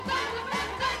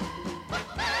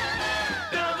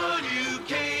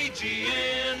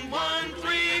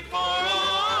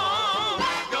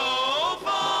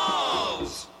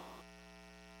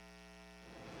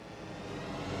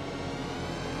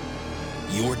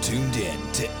tuned in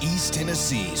to East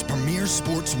Tennessee's premier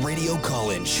sports radio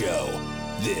call-in show.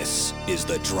 This is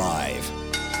The Drive.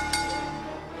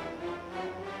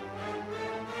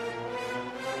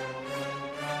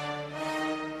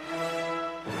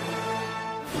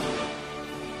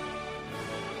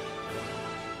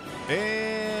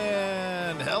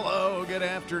 And hello, good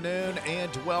afternoon,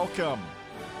 and welcome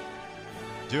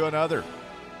to another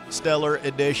stellar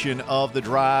edition of The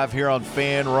Drive here on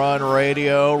Fanrun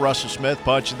Radio. Russell Smith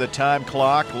punching the time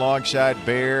clock alongside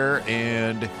Bear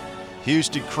and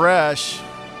Houston Crash.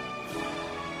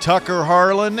 Tucker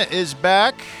Harlan is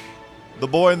back. The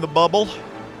boy in the bubble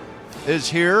is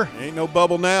here. Ain't no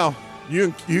bubble now. You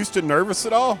in Houston nervous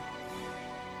at all?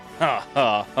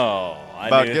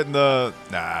 About getting the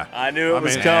I knew it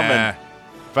was coming.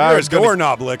 If I You're was a gonna,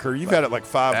 doorknob licker. You've had it like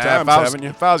five times, haven't you?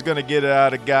 If I was going to get it,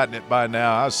 I'd have gotten it by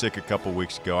now. I was sick a couple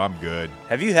weeks ago. I'm good.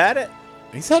 Have you had it?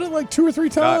 He's had it like 2 or 3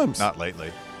 times. Not lately.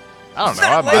 I don't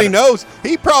know. But he knows.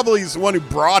 He probably is the one who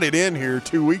brought it in here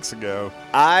 2 weeks ago.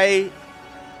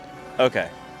 Okay.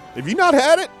 Have you not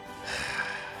had it?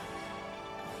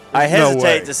 I There's no way.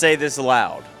 hesitate to say this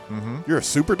aloud. Mm-hmm. You're a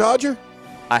super dodger?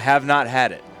 I have not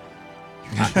had it.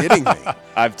 You're kidding me.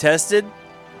 I've tested.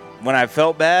 When I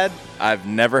felt bad, I've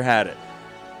never had it.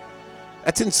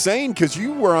 That's insane because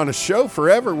you were on a show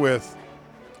forever with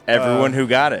Everyone who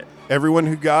got it. everyone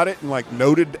who got it and like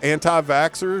noted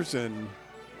anti-vaxxers and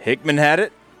Hickman had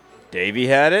it. Davey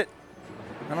had it.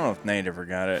 I don't know if Nate ever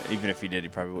got it. Even if he did, he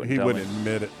probably wouldn't he tell wouldn't me.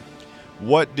 admit it.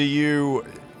 What do you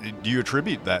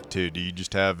attribute that to? Do you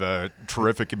just have a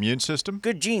terrific immune system?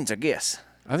 Good genes, I guess.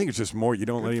 I think it's just more you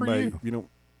don't Good let for anybody you. you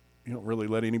don't really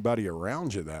let anybody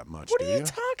around you that much, What do are you you?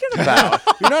 talking about?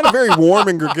 You're not a very warm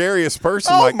and gregarious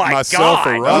person Oh like my myself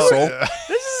God. or Russell.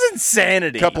 This is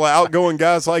insanity. A couple of outgoing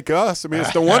guys like us. I mean,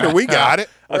 it's no wonder we got it.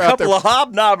 A couple of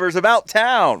hobnobbers about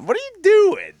town. What are you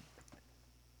doing?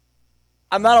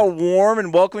 I'm not a warm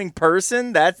and welcoming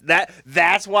person. That's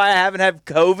why I haven't had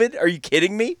COVID. Are you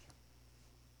kidding me?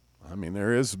 I mean,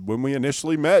 there is when we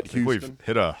initially met, Houston. We've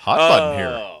hit a hot button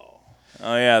here.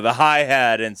 Oh yeah, the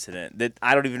hi-hat incident that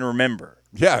I don't even remember.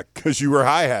 Yeah, because you were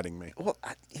hi-hatting me. Well,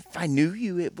 if I knew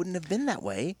you, it wouldn't have been that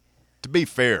way. To be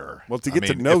fair, Well, to get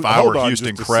to I mean, know- if I hold were on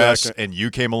Houston just a Crest second. and you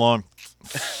came along,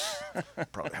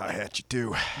 probably hi-hat you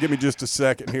too. Give me just a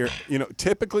second here. You know,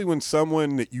 typically when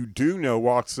someone that you do know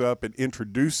walks up and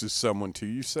introduces someone to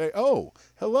you, you say, "Oh,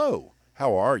 hello,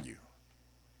 how are you?"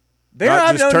 Bear, Not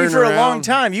I've just known you turn for a long around.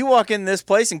 time. You walk in this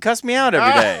place and cuss me out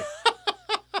every day.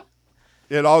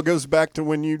 It all goes back to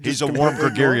when you just He's a warm, completely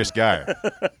gregarious guy.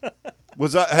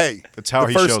 Was I? Hey, That's how the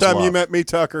he first shows time you love. met me,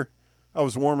 Tucker, I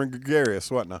was warm and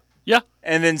gregarious, wasn't I? Yeah.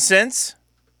 And then since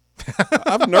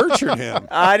I've nurtured him.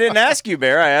 I didn't ask you,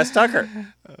 Bear, I asked Tucker.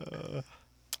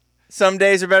 Some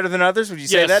days are better than others. Would you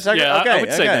say Yes, that, Tucker? yeah, I okay,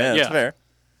 would say that, that's yeah. fair.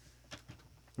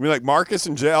 I mean, like Marcus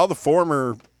and Jay, all the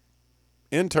former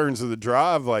interns of the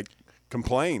Drive, like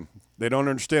complain. They don't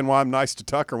understand why I'm nice to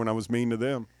Tucker when I was mean to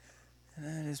them.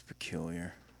 That is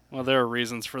peculiar. Well, there are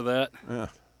reasons for that.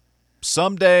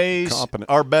 Some days Competent.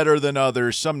 are better than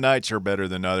others. Some nights are better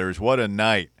than others. What a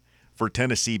night for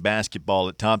Tennessee basketball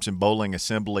at Thompson Bowling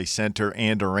Assembly Center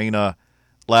and Arena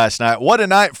last night. What a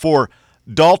night for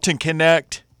Dalton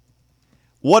Connect.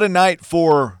 What a night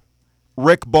for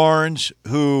Rick Barnes,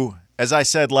 who, as I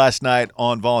said last night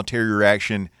on Voluntary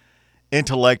Reaction,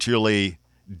 intellectually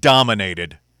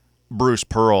dominated Bruce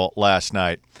Pearl last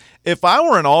night. If I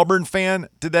were an Auburn fan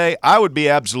today, I would be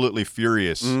absolutely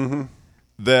furious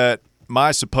that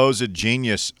my supposed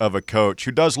genius of a coach,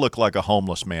 who does look like a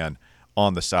homeless man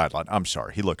on the sideline, I'm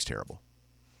sorry, he looks terrible.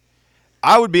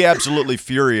 I would be absolutely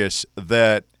furious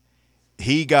that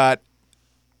he got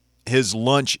his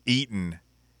lunch eaten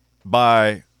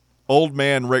by old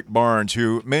man Rick Barnes,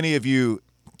 who many of you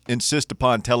insist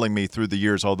upon telling me through the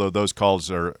years, although those calls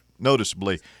are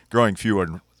noticeably growing fewer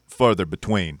and further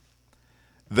between,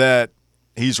 that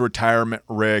he's retirement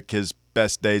Rick, his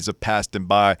best days have passed him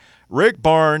by. Rick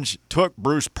Barnes took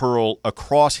Bruce Pearl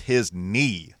across his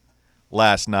knee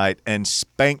last night and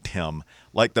spanked him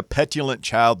like the petulant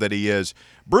child that he is.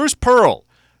 Bruce Pearl,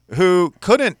 who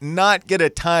couldn't not get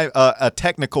a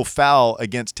technical foul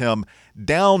against him,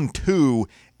 down 2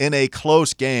 in a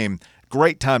close game.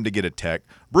 Great time to get a tech.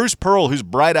 Bruce Pearl, whose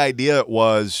bright idea it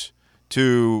was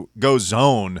to go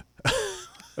zone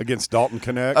Against Dalton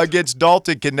Connect. against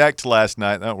Dalton Connect last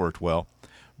night. That worked well.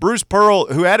 Bruce Pearl,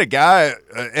 who had a guy,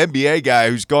 an NBA guy,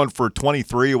 who's gone for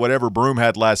 23 or whatever Broom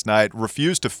had last night,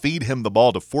 refused to feed him the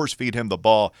ball, to force feed him the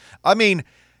ball. I mean,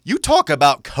 you talk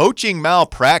about coaching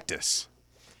malpractice.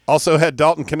 Also had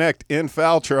Dalton Connect in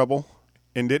foul trouble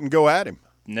and didn't go at him.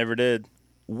 Never did.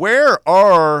 Where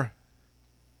are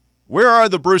Where are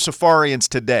the Brucifarians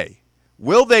today?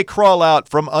 Will they crawl out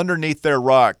from underneath their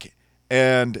rock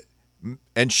and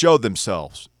show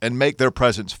themselves and make their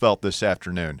presence felt this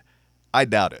afternoon? I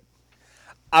doubt it.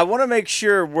 I want to make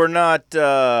sure we're not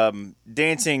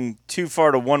dancing too far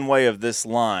to one way of this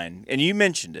line. And you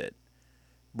mentioned it.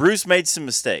 Bruce made some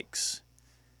mistakes.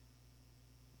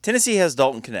 Tennessee has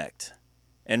Dalton Connect.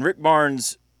 And Rick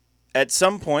Barnes, at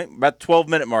some point, about the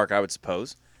 12-minute mark, I would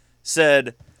suppose,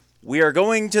 said, "We are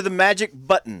going to the magic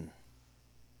button."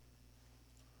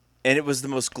 And it was the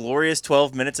most glorious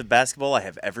 12 minutes of basketball I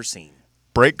have ever seen.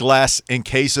 Break glass in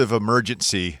case of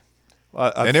emergency.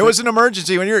 And it was an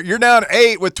emergency when you're down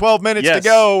 8 with 12 minutes to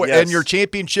go and your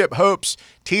championship hopes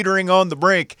teetering on the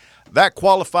brink. That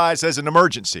qualifies as an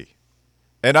emergency.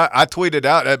 And I tweeted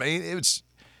out, I mean, it was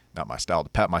not my style to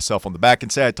pat myself on the back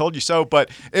and say I told you so, but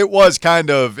it was kind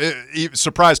of it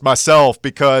surprised myself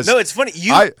because no, it's funny.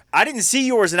 I didn't see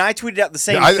yours, and I tweeted out the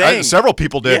same thing. Several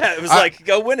people did. Yeah, it was like,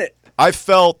 go win it. I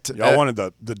felt y'all wanted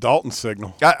the Dalton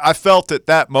signal. I felt at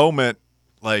that moment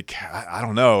like I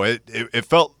don't know. It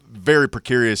felt very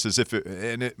precarious, as if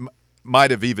it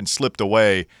might have even slipped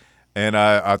away. And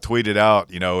I tweeted out,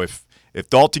 if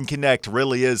Dalton Connect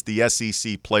really is the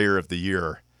SEC Player of the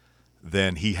Year,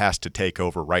 then he has to take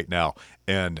over right now.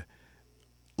 And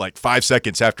like 5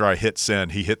 seconds after I hit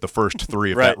send, he hit the first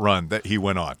three of that run that he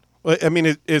went on. Well, I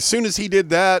mean, as soon as he did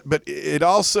that, but it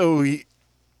also he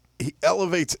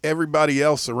elevates everybody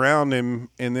else around him.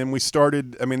 And then we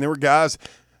started. I mean, there were guys.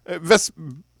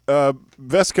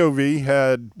 Vescovi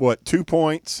had 2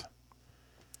 points.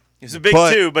 It was a big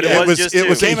two, but it was just two.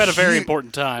 It came at a very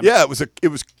important time. Yeah, it was a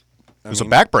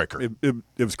backbreaker.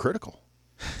 It was critical.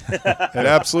 It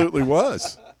absolutely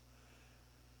was.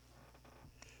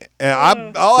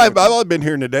 And all I've been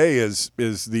hearing today is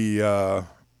the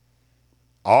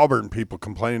Auburn people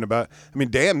complaining about. I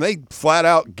mean, damn, they flat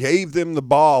out gave them the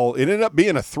ball. It ended up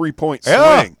being a 3-point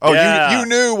swing. Oh, yeah. You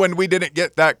knew when we didn't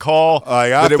get that call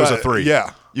that it was a 3.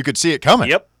 Yeah, you could see it coming.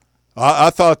 Yep. I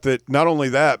thought that not only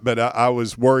that, but I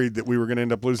was worried that we were going to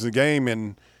end up losing the game.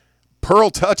 And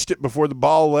Pearl touched it before the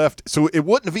ball left, so it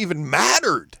wouldn't have even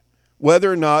mattered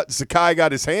whether or not Zakai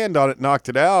got his hand on it, knocked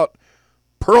it out.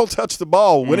 Pearl touched the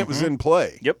ball when it was in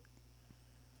play. Yep.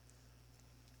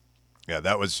 Yeah,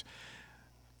 that was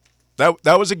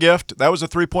a gift. That was a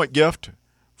 3-point gift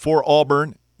for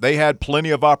Auburn. They had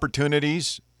plenty of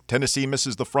opportunities. Tennessee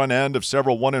misses the front end of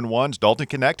several 1-and-1s. Dalton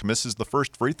Connect misses the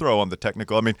first free throw on the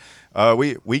technical. I mean,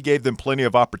 we gave them plenty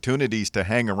of opportunities to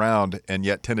hang around, and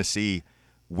yet Tennessee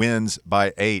wins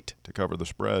by 8 to cover the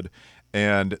spread.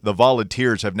 And the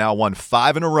Volunteers have now won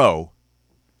 5 in a row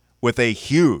with a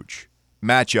huge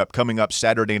matchup coming up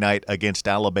Saturday night against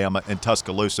Alabama in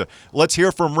Tuscaloosa. Let's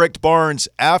hear from Rick Barnes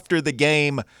after the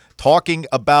game talking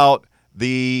about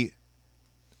the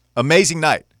amazing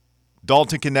night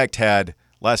Dalton Connect had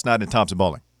last night in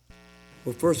Thompson-Boling.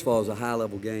 Well, first of all, it was a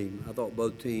high-level game. I thought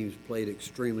both teams played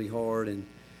extremely hard, and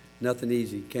nothing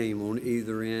easy came on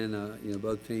either end.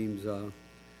 Both teams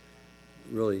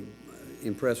really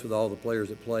impressed with all the players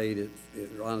that played.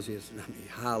 Honestly, it's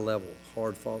a high-level,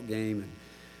 hard-fought game.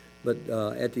 But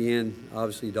at the end,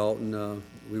 obviously, Dalton,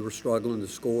 we were struggling to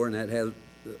score, and that had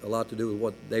a lot to do with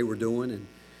what they were doing. And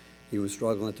he was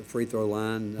struggling at the free throw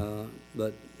line,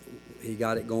 but he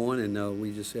got it going, and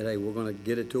we just said, hey, we're going to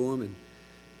get it to him, and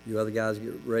you other guys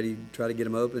get ready, try to get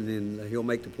him open, and he'll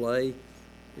make the play,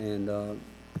 and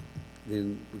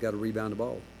then we got to rebound the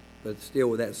ball. But still,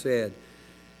 with that said,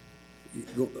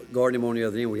 guarding him on the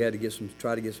other end, we had to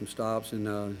try to get some stops, and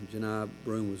Janai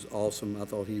Broom was awesome. I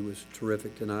thought he was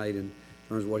terrific tonight in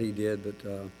terms of what he did,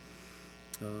 but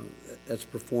that's a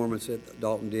performance that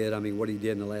Dalton did. I mean, what he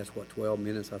did in the last, 12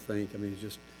 minutes, I think. I mean, it's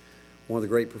just one of the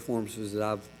great performances that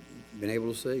I've been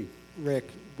able to see. Rick,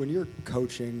 when you're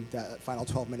coaching that final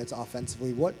 12 minutes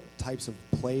offensively, what types of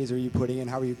plays are you putting in?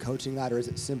 How are you coaching that? Or is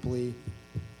it simply,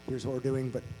 here's what we're doing,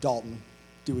 but Dalton,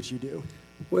 do what you do?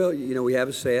 Well, we have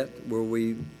a set where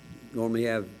we normally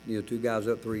have, 2 guys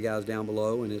up, 3 guys down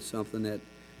below, and it's something that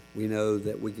we know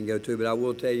that we can go to. But I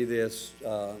will tell you this,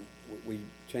 we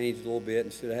changed a little bit.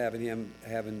 Instead of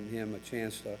having him a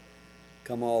chance to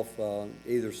come off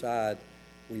either side,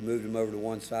 we moved him over to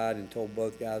one side and told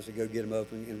both guys to go get him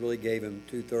open, and really gave him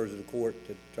 2/3 of the court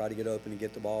to try to get open and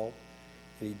get the ball.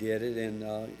 And he did it, and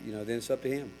then it's up to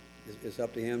him. It's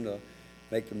up to him to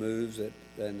make the moves and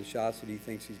the shots that he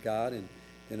thinks he's got, and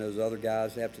then those other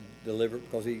guys have to deliver,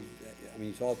 because you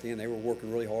saw at the end they were working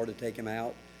really hard to take him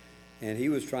out, and he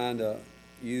was trying to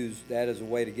use that as a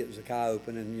way to get Zakai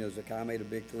open, and Zakai made a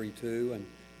big 3 too, and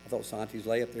I thought Santi's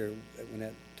layup there when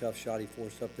that tough shot he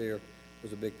forced up there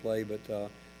was a big play. But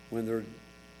when they're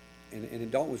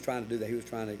and Dalton was trying to do that. He was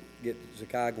trying to get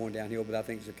Zakai going downhill, but I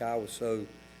think Zakai was so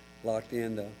locked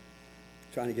in to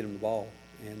trying to get him the ball.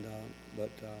 And but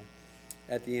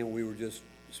at the end, we were just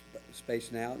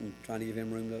spacing out and trying to give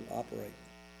him room to operate.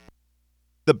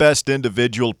 The best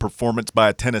individual performance by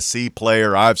a Tennessee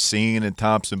player I've seen in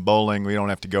Thompson Bowling. We don't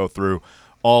have to go through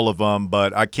all of them,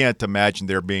 but I can't imagine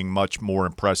there being much more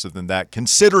impressive than that,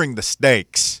 considering the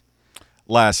stakes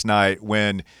last night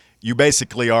when you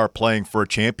basically are playing for a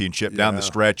championship down the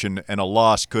stretch, and a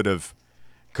loss could have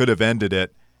ended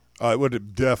it. It would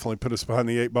have definitely put us behind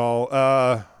the 8 ball.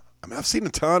 I mean, I've seen a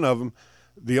ton of them.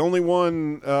 The only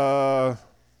one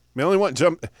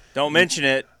jumped. Don't mention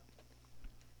it.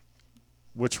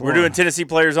 Which one? We're doing Tennessee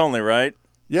players only, right?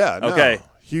 Yeah. No. Okay.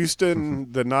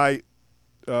 Houston the night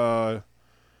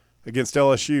against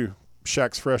LSU,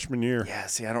 Shaq's freshman year. Yeah.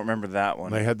 See, I don't remember that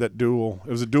one. They had that duel.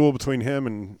 It was a duel between him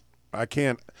and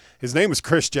his name was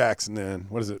Chris Jackson then.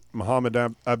 What is it? Muhammad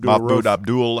Abdul Mahmoud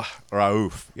Abdul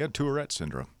Rauf. He had Tourette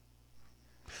syndrome.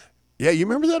 Yeah, you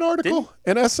remember that article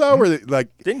in SO where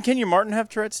Didn't Kenyon Martin have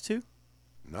Tourette's too?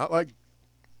 not like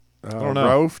I don't know.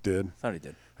 Rauf did. I thought he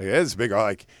did. Yeah, it's big.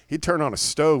 Like he'd turn on a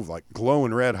stove like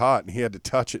glowing red hot, and he had to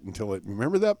touch it until it.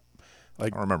 Remember that?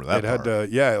 Like I don't remember that It had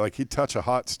part. to. Like he'd touch a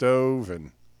hot stove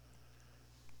and.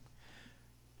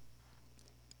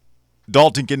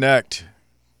 Dalton Connect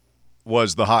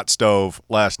was the hot stove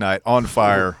last night, on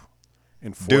fire.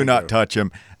 Do not touch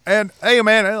him. And, hey,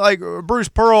 man, like Bruce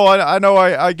Pearl, I know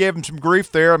I gave him some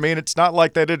grief there. I mean, it's not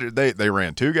like they did it. They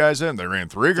ran 2 guys in. They ran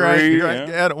 3 guys in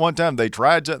at one time. They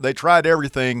tried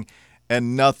everything,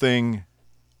 and nothing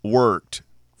worked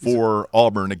for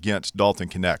Auburn against Dalton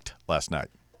Connect last night.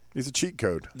 He's a cheat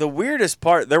code. The weirdest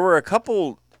part, there were a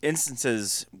couple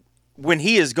instances when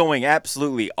he is going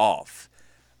absolutely off.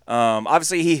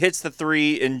 Obviously, he hits the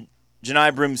 3 in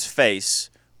Janai Broom's face,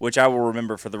 which I will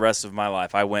remember for the rest of my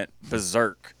life. I went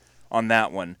berserk on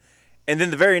that one. And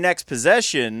then the very next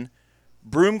possession,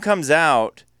 Broom comes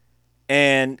out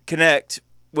and Connect,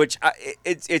 which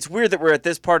it's weird that we're at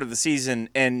this part of the season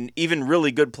and even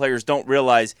really good players don't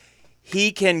realize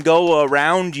he can go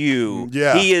around you.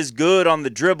 Yeah. He is good on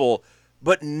the dribble,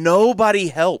 but nobody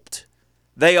helped.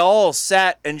 They all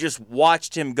sat and just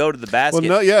watched him go to the basket.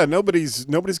 Well, nobody's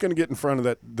going to get in front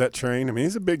of that train. I mean,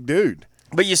 he's a big dude.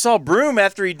 But you saw Broom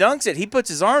after he dunks it. He puts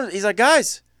his arms. He's like,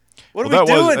 guys, what are we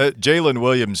doing? Jalen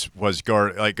Williams was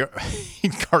guarding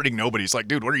nobody. He's like,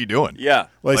 dude, what are you doing? Yeah.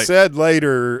 Well, they said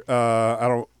later,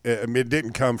 it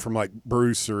didn't come from like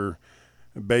Bruce or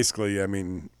basically, I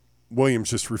mean, Williams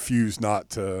just refused not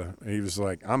to. He was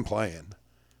like, I'm playing.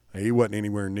 He wasn't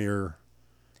anywhere near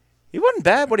He wasn't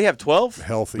bad. What do you have, 12?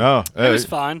 healthy. No, It was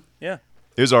fine. Yeah.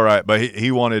 it was all right, but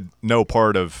he wanted no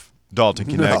part of Dalton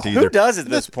Connect either. Who does at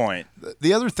this point?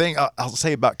 The other thing I'll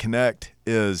say about Connect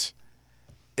is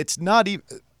it's not even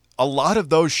 – a lot of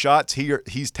those shots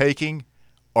he's taking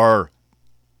are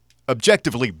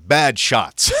objectively bad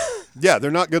shots. Yeah,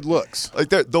 they're not good looks. Like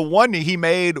the one he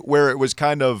made where it was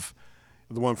kind of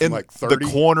The one from in like 30.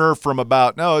 the corner from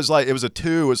about – no, it was a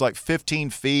 2. It was like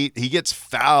 15 feet. He gets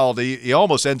fouled. He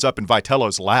almost ends up in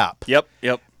Vitello's lap. Yep.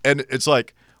 And it's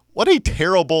like – what a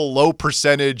terrible, low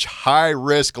percentage, high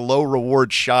risk, low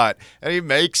reward shot, and he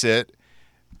makes it.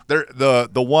 The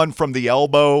one from the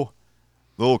elbow,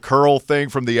 the little curl thing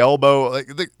from the elbow,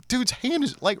 like the dude's hand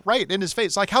is like right in his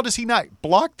face. Like, how does he not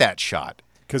block that shot?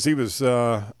 Because he was,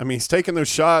 he's taking those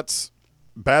shots,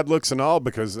 bad looks and all,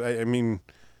 because,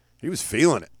 he was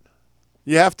feeling it.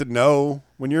 You have to know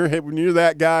when you're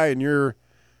that guy and you're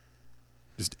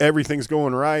just everything's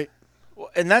going right.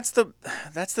 And that's the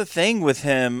thing with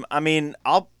him. I mean,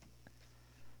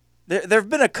 there have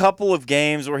been a couple of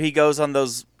games where he goes on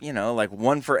those, like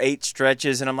 1 for 8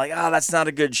 stretches, and I'm like, that's not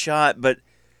a good shot. But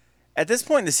at this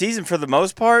point in the season, for the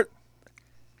most part,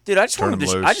 dude, I just want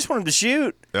him to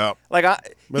shoot. Yeah. Like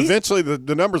But eventually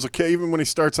the numbers will even when he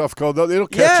starts off cold, it'll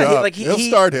catch up. He'll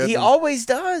start hitting He them. always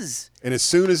does. And as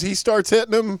soon as he starts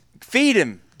hitting them, Feed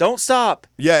him. Don't stop.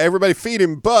 yeah, everybody feed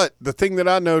him. But the thing that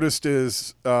I noticed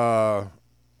is at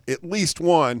least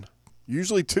one,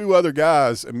 usually 2 other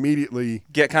guys immediately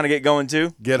Get going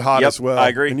too. get hot Yep, as well. I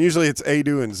agree. And usually it's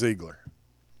Adu and Ziegler.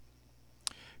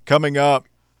 Coming up,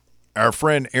 our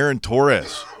friend Aaron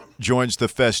Torres joins the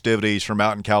festivities from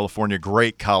out in California.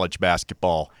 Great college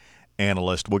basketball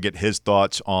analyst. We'll get his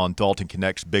thoughts on Dalton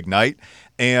Connect's big night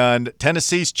and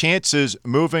Tennessee's chances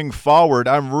moving forward.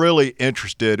 I'm really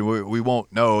interested. We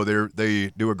won't know. They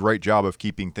do a great job of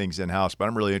keeping things in-house, but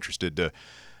I'm really interested to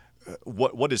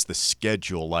what is the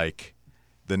schedule like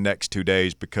the next 2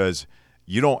 days, because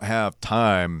you don't have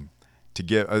time to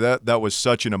get that was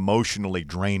such an emotionally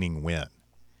draining win.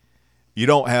 you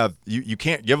don't have you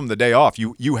can't give them the day off.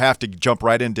 You have to jump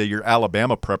right into your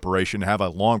Alabama preparation, have a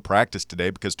long practice today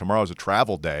because tomorrow's a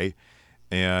travel day,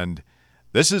 and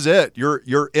this is it.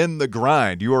 You're in the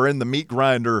grind. You are in the meat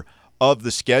grinder of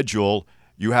the schedule.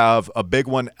 You have a big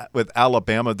one with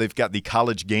Alabama. They've got the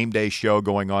College Game Day show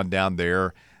going on down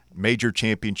there. Major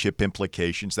championship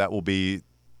implications. That will be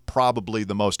probably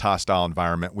the most hostile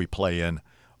environment we play in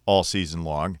all season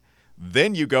long.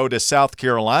 Then you go to South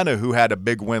Carolina, who had a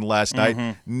big win last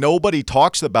night. Nobody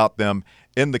talks about them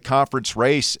in the conference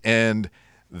race, and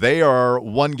they are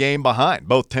one game behind,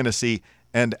 both Tennessee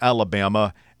and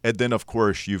Alabama. And then, of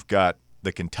course, you've got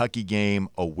the Kentucky game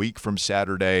a week from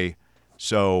Saturday.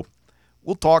 So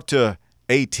we'll talk to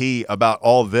AT about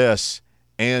all this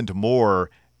and more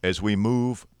as we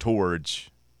move towards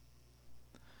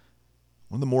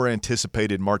one of the more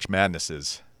anticipated March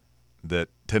Madnesses that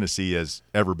Tennessee has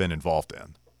ever been involved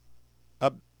in.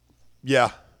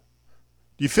 Yeah.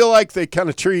 Do you feel like they kind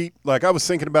of treat, like I was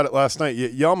thinking about it last night,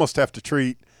 you almost have to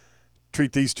treat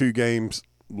these two games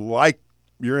like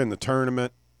you're in the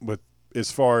tournament with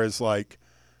as far as like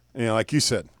you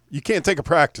said, you can't take a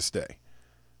practice day.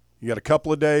 You got a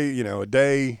couple of days, a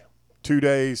day, 2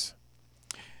 days.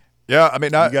 Yeah, I mean,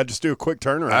 you got to just do a quick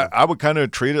turnaround. I would kind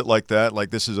of treat it like that,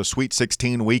 like this is a Sweet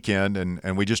 16 weekend,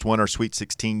 and we just won our Sweet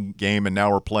 16 game, and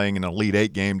now we're playing an Elite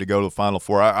 8 game to go to the Final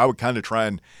Four. I would kind of try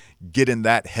and get in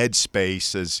that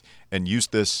headspace and use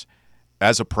this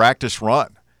as a practice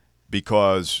run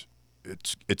because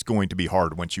it's going to be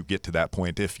hard once you get to that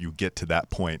point, if you get to that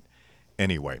point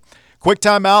anyway. Quick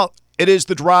timeout. It is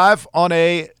The Drive on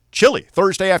a chilly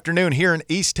Thursday afternoon here in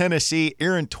East Tennessee.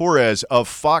 Aaron Torres of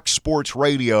Fox Sports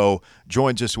Radio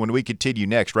joins us when we continue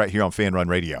next right here on Fanrun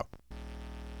Radio.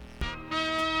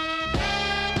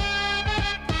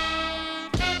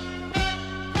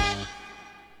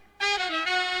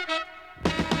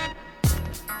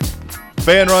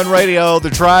 Fanrun Radio, The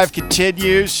Drive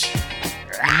continues.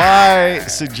 My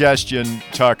suggestion,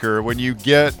 Tucker, when you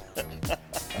get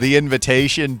the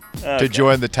invitation to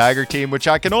join the Tiger team, which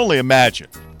I can only imagine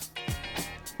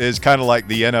is kind of like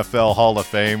the NFL Hall of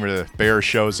Fame where the bear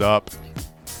shows up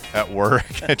at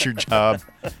work at your job.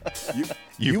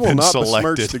 You will not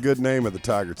besmirch the good name of the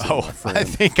Tiger team, my friend. I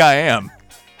think I am.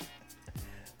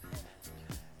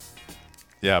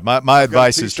 Yeah, my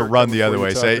advice is to run the other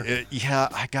way. Say, yeah,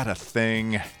 I got a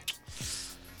thing.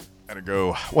 Gotta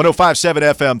go. 105.7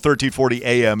 FM, 1340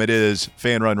 AM. It is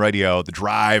Fanrun Radio, The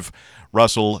Drive.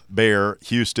 Russell, Bear,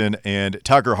 Houston, and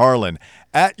Tucker Harlan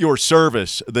at your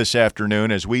service this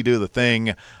afternoon as we do the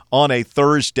thing on a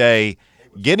Thursday,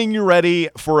 getting you ready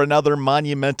for another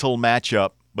monumental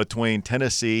matchup between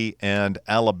Tennessee and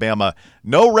Alabama.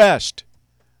 No rest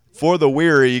for the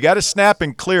weary. You got to snap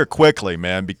and clear quickly,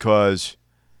 man, because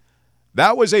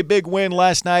that was a big win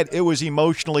last night. It was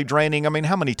emotionally draining. I mean,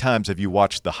 how many times have you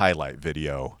watched the highlight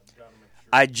video?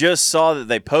 I just saw that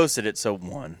they posted it, so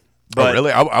one. But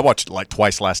really? I watched it like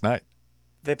twice last night.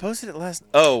 They posted it last.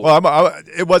 Oh, well,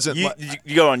 it wasn't.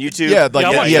 You go on YouTube. Yeah, like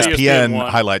ESPN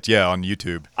highlights. Yeah, on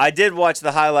YouTube. I did watch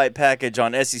the highlight package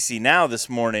on SEC Now this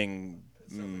morning.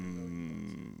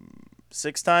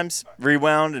 6 times,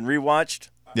 rewound and rewatched.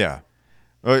 Yeah,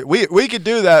 we could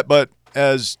do that, but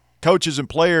as coaches and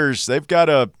players, they've got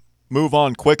to move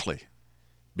on quickly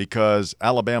because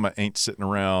Alabama ain't sitting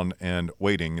around and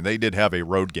waiting. They did have a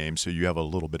road game, so you have a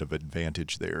little bit of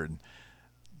advantage there. And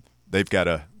they've got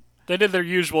to – They did their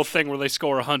usual thing where they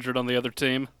score 100 on the other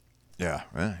team. Yeah.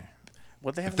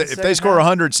 What they have if they score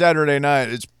 100 Saturday night,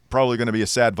 it's probably going to be a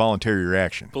sad voluntary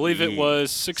reaction. I believe it was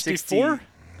 64?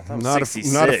 Not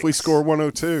if we score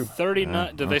 102.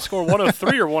 39. Did they score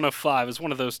 103 or 105? It's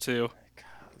one of those two.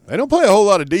 They don't play a whole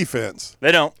lot of defense.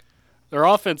 They don't. Their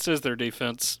offense is their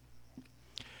defense.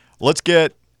 Let's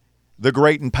get the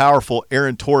great and powerful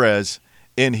Aaron Torres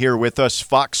in here with us,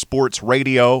 Fox Sports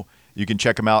Radio. You can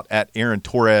check him out at Aaron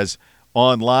Torres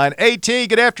online. AT,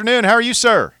 good afternoon. How are you,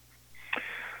 sir?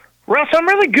 Russ, I'm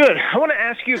really good. I want to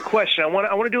ask you a question. I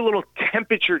want to do a little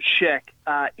temperature check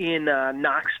in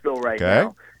Knoxville right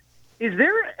now. Is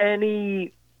there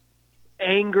any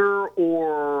anger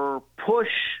or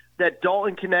push that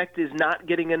Dalton Connect is not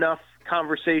getting enough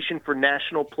conversation for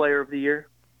National Player of the Year?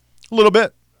 A little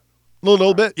bit. A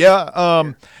little bit,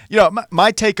 yeah.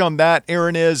 My take on that,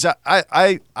 Aaron, is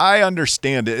I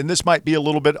understand it, and this might be a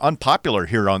little bit unpopular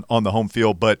here on the home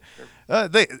field, but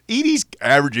Edey's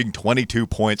averaging 22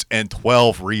 points and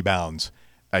 12 rebounds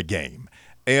a game.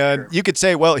 And you could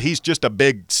say, well, he's just a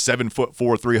big 7'4",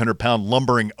 300-pound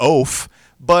lumbering oaf,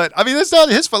 but I mean that's not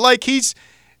his fault. Like he's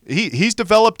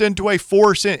developed into a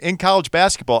force in college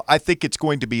basketball. I think it's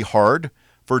going to be hard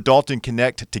for Dalton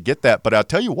Connect to get that, but I'll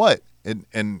tell you what.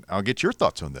 and I'll get your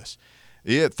thoughts on this.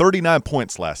 He had 39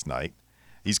 points last night.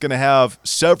 He's going to have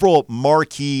several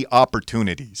marquee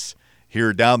opportunities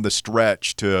here down the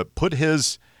stretch to put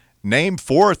his name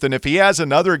forth. And if he has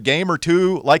another game or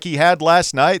two like he had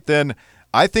last night, then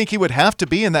I think he would have to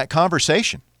be in that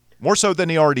conversation, more so than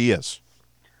he already is.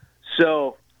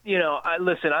 So,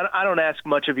 listen, I don't ask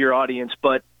much of your audience,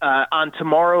 but on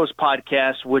tomorrow's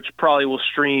podcast, which probably will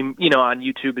stream, on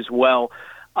YouTube as well,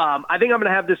 I think I'm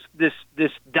going to have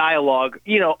this dialogue,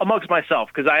 amongst myself,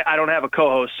 because I don't have a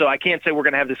co-host, so I can't say we're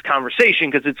going to have this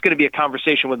conversation because it's going to be a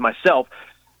conversation with myself.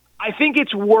 I think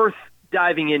it's worth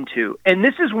diving into, and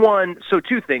this is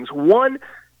two things. One,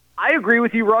 I agree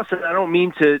with you, Russ, and I don't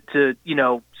mean to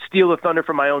steal the thunder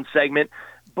from my own segment,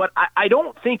 but I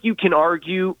don't think you can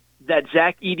argue that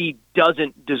Zach Edey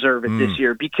doesn't deserve it this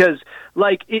year because,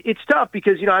 it's tough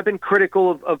because, I've been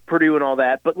critical of Purdue and all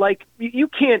that, but, you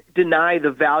can't deny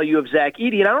the value of Zach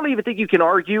Edey, and I don't even think you can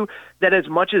argue that as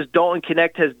much as Dalton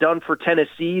Knecht has done for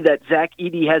Tennessee, that Zach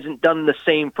Edey hasn't done the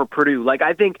same for Purdue.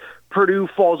 I think Purdue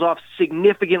falls off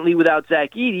significantly without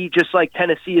Zach Edey, just like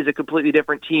Tennessee is a completely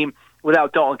different team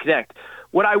without Dalton Knecht.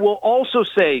 What I will also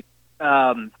say,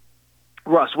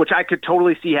 Russ, which I could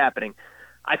totally see happening,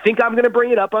 I think I'm going to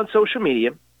bring it up on social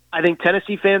media. I think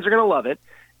Tennessee fans are going to love it.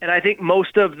 And I think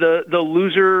most of the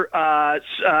loser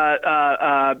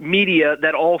media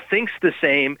that all thinks the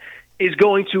same is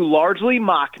going to largely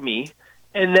mock me.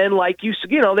 And then,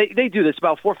 they do this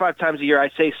about 4 or 5 times a year.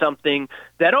 I say something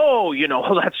that,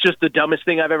 that's just the dumbest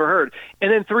thing I've ever heard. And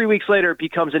then 3 weeks later, it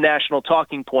becomes a national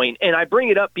talking point. And I bring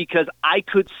it up because I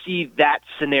could see that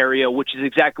scenario, which is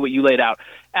exactly what you laid out.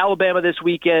 Alabama this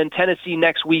weekend, Tennessee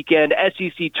next weekend,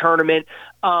 SEC tournament.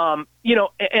 And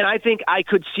I think I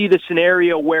could see the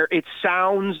scenario where it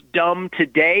sounds dumb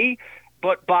today,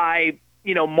 but by,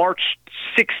 March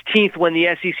 16th when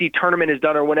the SEC tournament is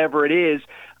done or whenever it is,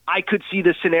 I could see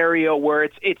the scenario where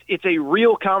it's a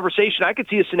real conversation. I could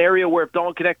see a scenario where if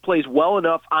Dalton Knecht plays well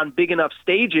enough on big enough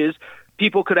stages,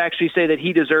 people could actually say that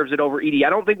he deserves it over Edey. I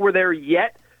don't think we're there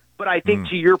yet, but I think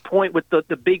to your point with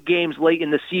the big games late in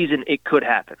the season, it could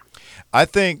happen. I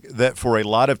think that for a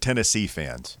lot of Tennessee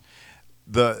fans,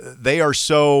 they are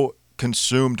so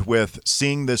consumed with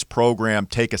seeing this program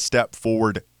take a step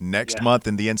forward next month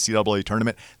in the NCAA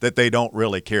tournament that they don't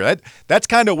really care. That's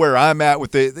kind of where I'm at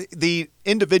with the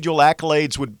individual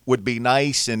accolades would be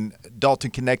nice, and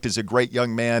Dalton Knecht is a great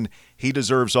young man. He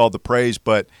deserves all the praise,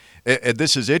 but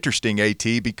this is interesting, AT,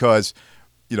 because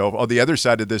on the other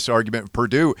side of this argument,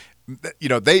 Purdue,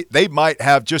 they might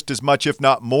have just as much, if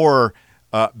not more,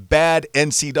 bad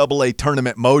NCAA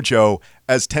tournament mojo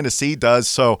as Tennessee does.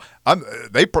 So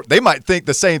they might think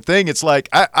the same thing. It's like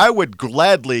I would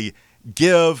gladly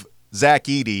give Zach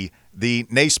Edey the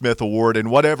Naismith Award and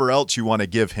whatever else you want to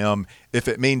give him if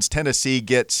it means Tennessee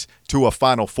gets to a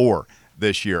Final Four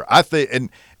this year. I think, and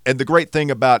the great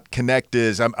thing about Knecht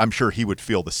is I'm sure he would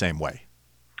feel the same way.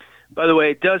 By the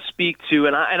way, it does speak to,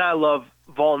 and I love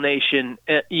Vol Nation,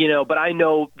 but I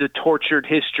know the tortured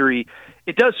history.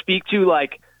 It does speak to,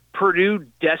 Purdue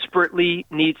desperately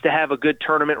needs to have a good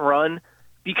tournament run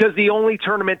because the only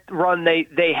tournament run they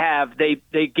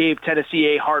gave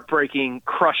Tennessee a heartbreaking,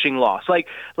 crushing loss.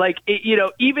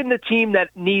 Even the team that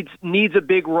needs a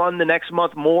big run the next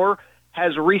month more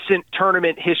has recent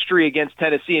tournament history against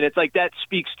Tennessee, and it's that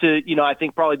speaks to, I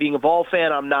think probably being a Vol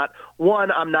fan, I'm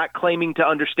not claiming to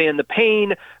understand the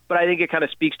pain, but I think it kind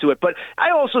of speaks to it. But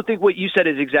I also think what you said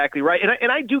is exactly right, and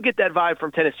I do get that vibe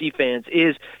from Tennessee fans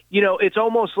is, it's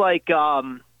almost like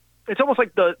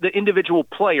the individual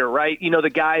player, right? The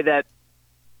guy that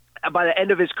by the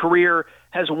end of his career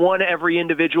has won every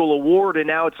individual award, and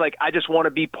now it's I just want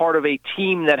to be part of a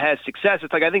team that has success.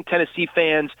 It's I think Tennessee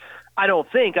fans, I don't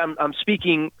think I'm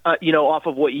speaking, off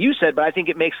of what you said, but I think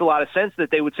it makes a lot of sense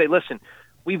that they would say, listen,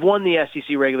 we've won the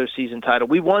SEC regular season title.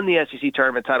 We won the SEC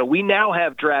tournament title. We now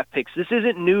have draft picks. This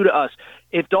isn't new to us.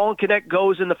 If Dalton Knecht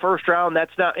goes in the first round,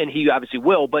 that's not, and he obviously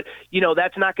will, but,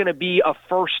 that's not going to be a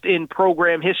first in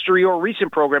program history or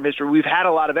recent program history. We've had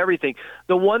a lot of everything.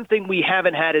 The one thing we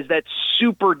haven't had is that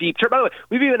super deep. By the way,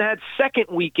 we've even had second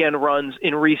weekend runs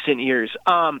in recent years.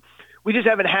 We just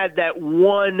haven't had that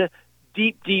one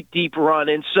deep run.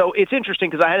 And so it's interesting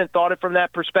because I hadn't thought it from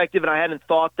that perspective, and I hadn't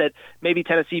thought that maybe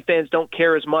Tennessee fans don't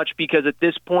care as much because at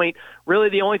this point, really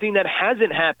the only thing that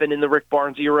hasn't happened in the Rick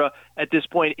Barnes era at this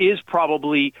point is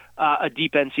probably a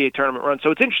deep NCAA tournament run.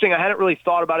 So it's interesting. I hadn't really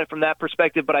thought about it from that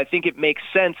perspective, but I think it makes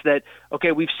sense that,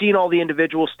 okay, we've seen all the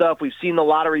individual stuff. We've seen the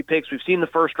lottery picks. We've seen the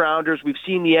first rounders. We've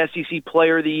seen the SEC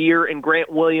Player of the Year in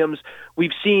Grant Williams.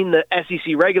 We've seen the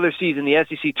SEC regular season, the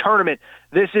SEC tournament.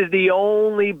 This is the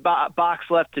only box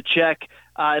left to check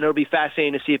and it'll be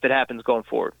fascinating to see if it happens going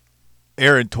forward.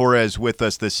 Aaron Torres with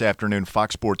us this afternoon,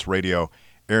 Fox Sports Radio.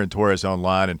 Aaron Torres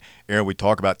online. And, Aaron, we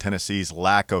talk about Tennessee's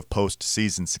lack of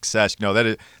postseason success.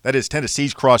 That is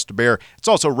Tennessee's cross to bear. It's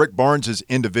also Rick Barnes'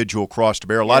 individual cross to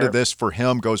bear. A lot of this for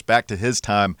him goes back to his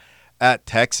time at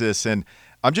Texas. And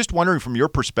I'm just wondering from your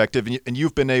perspective, and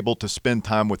you've been able to spend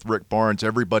time with Rick Barnes,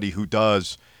 everybody who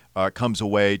does comes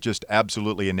away just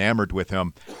absolutely enamored with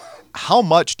him. How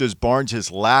much does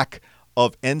Barnes' lack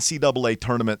of NCAA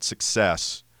tournament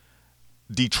success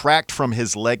detract from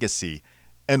his legacy?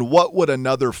 And what would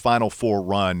another Final Four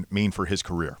run mean for his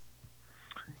career?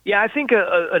 Yeah, I think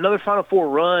another Final Four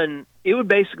run, it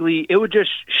would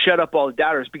just shut up all the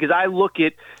doubters, because I look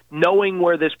at knowing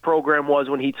where this program was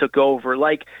when he took over.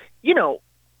 Like,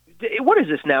 what is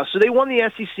this now? So they won the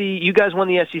SEC. You guys won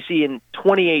the SEC in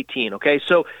 2018, okay?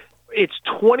 So it's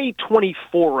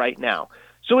 2024 right now.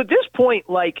 So at this point,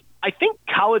 like, I think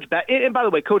college and by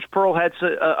the way, Coach Pearl had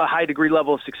a high degree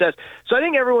level of success. So I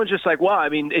think everyone's just like, well, I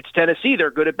mean, it's Tennessee. They're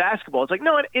good at basketball. It's like,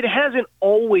 no, it hasn't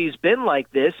always been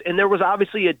like this. And there was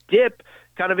obviously a dip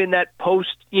kind of in that post,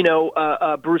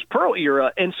 Bruce Pearl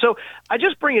era. And so I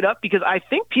just bring it up because I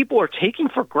think people are taking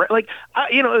for granted. Like,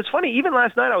 it's funny. Even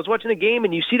last night I was watching the game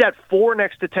and you see that 4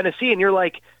 next to Tennessee and you're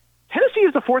like, Tennessee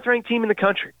is the 4th ranked team in the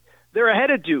country. They're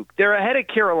ahead of Duke. They're ahead of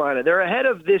Carolina. They're ahead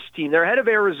of this team. They're ahead of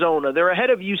Arizona. They're ahead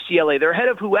of UCLA. They're ahead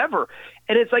of whoever.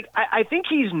 And it's like, I think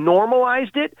he's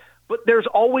normalized it, but there's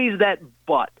always that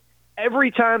but. Every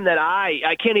time that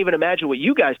I can't even imagine what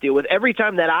you guys deal with, every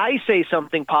time that I say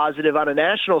something positive on a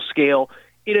national scale,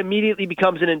 it immediately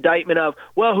becomes an indictment of,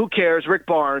 well, who cares, Rick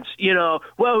Barnes,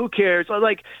 well, who cares?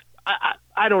 Like,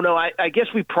 I don't know. I guess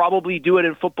we probably do it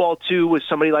in football too with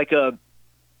somebody like a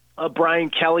Brian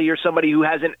Kelly or somebody who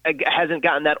hasn't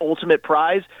gotten that ultimate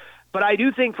prize. But I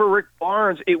do think for Rick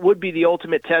Barnes, it would be the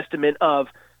ultimate testament of,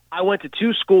 I went to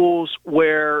 2 schools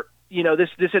where,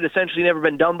 this had essentially never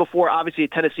been done before. Obviously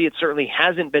at Tennessee, it certainly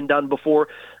hasn't been done before.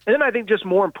 And then I think just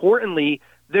more importantly,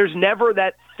 there's never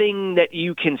that thing that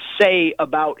you can say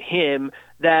about him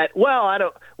that,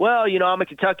 I'm a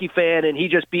Kentucky fan and he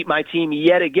just beat my team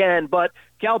yet again, but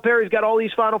Calipari's got all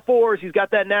these Final Fours. He's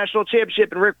got that national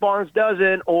championship, and Rick Barnes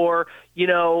doesn't. Or,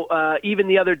 even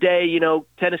the other day,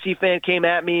 Tennessee fan came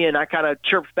at me, and I kind of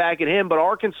chirped back at him. But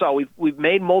Arkansas, we've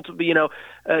made multiple,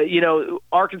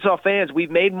 Arkansas fans,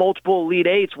 we've made multiple Elite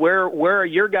Eights. Where are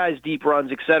your guys' deep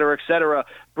runs, et cetera, et cetera?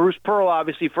 Bruce Pearl,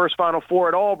 obviously, first Final Four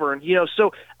at Auburn.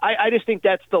 So I just think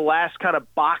that's the last kind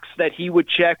of box that he would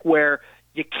check where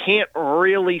you can't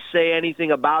really say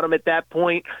anything about him at that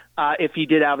point if he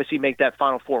did obviously make that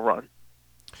Final Four run.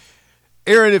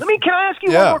 Aaron, can I ask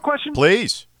you one more question?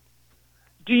 Please.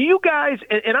 Do you guys,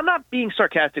 and I'm not being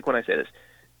sarcastic when I say this,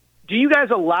 do you guys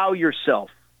allow yourself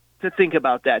to think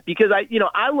about that? Because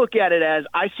I look at it as,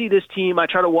 I see this team, I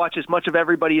try to watch as much of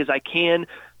everybody as I can.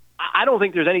 I don't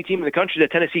think there's any team in the country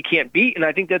that Tennessee can't beat, and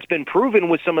I think that's been proven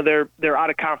with some of their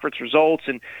out-of-conference results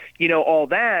and, all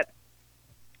that.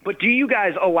 But do you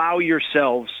guys allow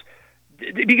yourselves –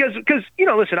 because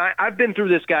listen, I've been through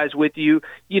this, guys, with you,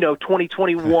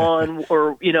 2021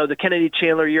 or, the Kennedy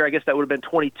Chandler year. I guess that would have been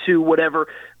 22, whatever.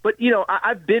 But,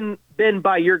 I've been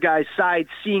by your guys' side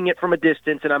seeing it from a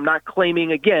distance, and I'm not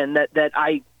claiming, again, that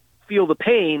I feel the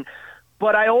pain.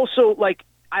 But I also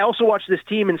watch this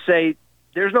team and say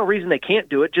there's no reason they can't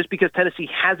do it. Just because Tennessee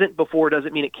hasn't before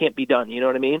doesn't mean it can't be done. You know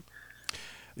what I mean?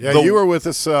 Yeah, you were with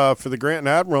us for the Grant and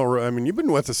Admiral. I mean, you've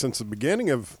been with us since the beginning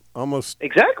of almost –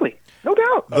 Exactly. No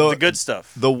doubt. The good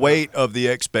stuff. The weight of the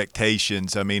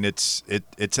expectations, I mean, it's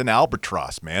an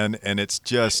albatross, man, and it's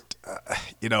just,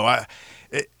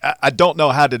 I don't know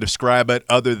how to describe it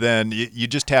other than you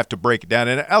just have to break it down.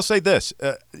 And I'll say this,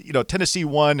 Tennessee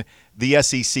won the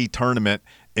SEC tournament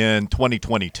in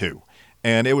 2022.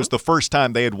 And it was the first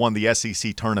time they had won the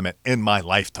SEC tournament in my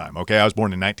lifetime. Okay, I was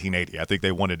born in 1980. I think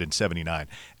they won it in 79.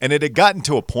 And it had gotten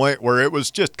to a point where it was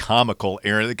just comical,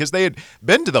 Aaron, because they had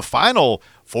been to the final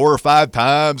 4 or 5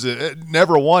 times,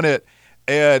 never won it.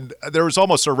 And there was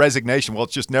almost a resignation. Well,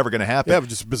 it's just never going to happen. Yeah, but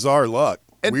just bizarre luck,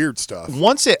 weird stuff.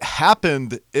 Once it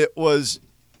happened, it was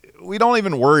 – we don't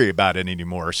even worry about it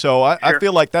anymore. So I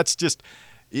feel like that's just –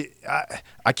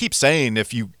 I keep saying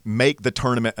if you make the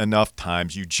tournament enough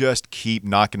times, you just keep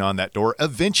knocking on that door.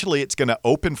 Eventually, it's going to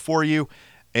open for you,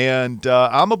 and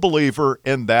I'm a believer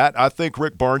in that. I think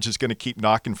Rick Barnes is going to keep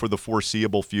knocking for the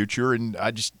foreseeable future, and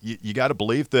you got to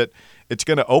believe that it's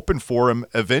going to open for him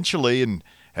eventually. And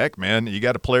heck, man, you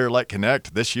got a player like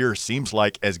Connect. This year seems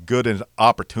like as good an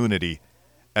opportunity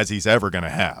as he's ever going to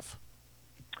have.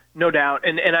 No doubt.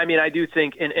 And I mean, I do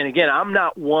think, and again, I'm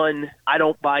not one, I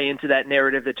don't buy into that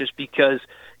narrative that just because,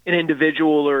 an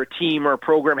individual or a team or a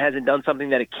program hasn't done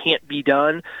something that it can't be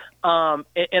done.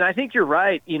 And I think you're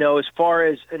right, as far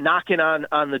as knocking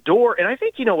on the door. And I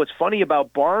think, what's funny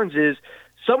about Barnes is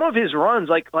some of his runs,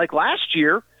 like last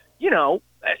year,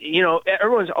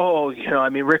 everyone's,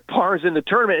 Rick Barnes in the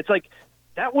tournament. It's like,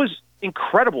 that was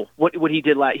incredible what he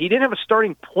did last. He didn't have a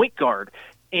starting point guard.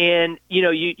 And,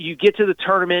 you get to the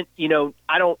tournament,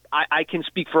 I can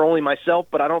speak for only myself,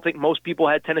 but I don't think most people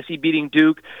had Tennessee beating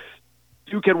Duke.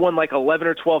 Duke had won like 11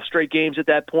 or 12 straight games at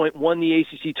that point, won the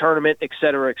ACC tournament, et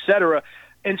cetera, et cetera.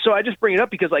 And so I just bring it up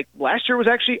because, last year was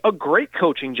actually a great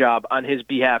coaching job on his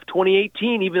behalf.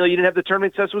 2018, even though you didn't have the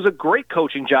tournament success, was a great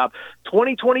coaching job.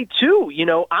 2022,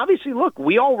 obviously, look,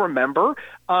 we all remember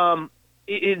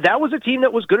that was a team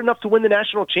that was good enough to win the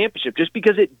national championship. Just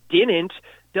because it didn't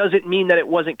doesn't mean that it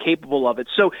wasn't capable of it.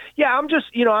 So, yeah, I'm just,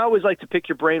 I always like to pick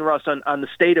your brain, Russ, on the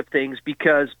state of things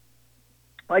because,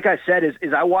 like I said,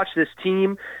 is I watch this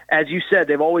team, as you said,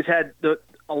 they've always had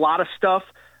a lot of stuff.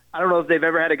 I don't know if they've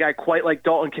ever had a guy quite like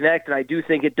Dalton Knecht, and I do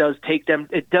think it does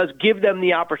give them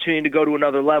the opportunity to go to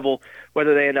another level,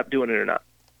 whether they end up doing it or not.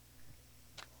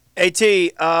 AT,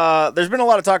 there's been a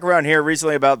lot of talk around here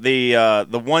recently about the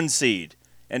 1 seed,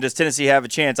 and does Tennessee have a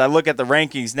chance? I look at the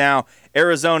rankings now,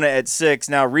 Arizona at 6.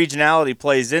 Now, regionality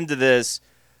plays into this.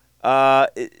 Do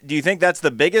you think that's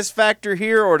the biggest factor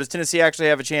here, or does Tennessee actually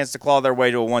have a chance to claw their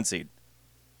way to a 1 seed?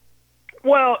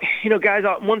 Well, guys,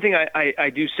 one thing I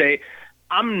do say,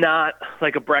 I'm not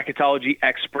like a bracketology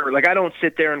expert. I don't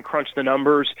sit there and crunch the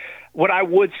numbers. What I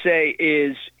would say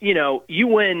is, you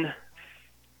win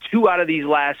 2 out of these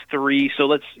last 3. So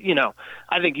let's,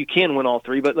 I think you can win all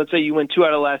 3, but let's say you win 2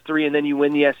 out of the last 3 and then you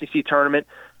win the SEC tournament.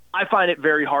 I find it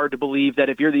very hard to believe that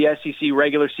if you're the SEC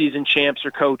regular season champs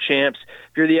or co-champs,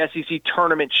 if you're the SEC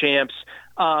tournament champs,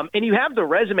 and you have the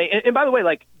resume, and by the way,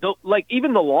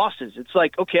 even the losses, it's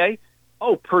like, okay,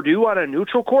 Purdue on a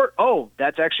neutral court,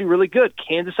 that's actually really good.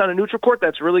 Kansas on a neutral court,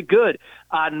 that's really good.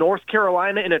 North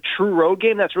Carolina in a true road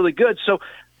game, that's really good. So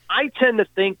I tend to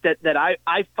think that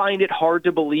I find it hard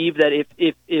to believe that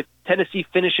if Tennessee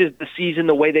finishes the season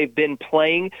the way they've been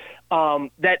playing,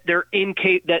 that they're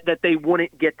that they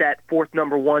wouldn't get that 4th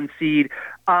number 1 seed.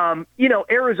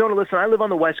 Arizona, listen, I live on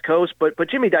the West Coast, but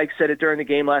Jimmy Dykes said it during the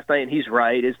game last night, and he's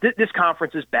right, is this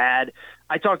conference is bad.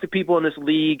 I talk to people in this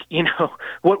league,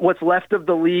 what's left of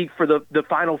the league for the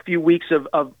final few weeks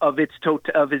of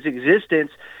its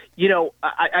existence.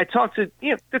 I talk to,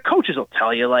 the coaches will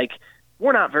tell you,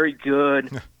 we're not very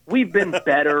good. We've been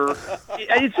better.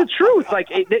 It's the truth.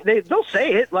 They'll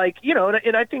say it.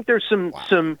 And I think there's some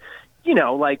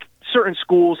certain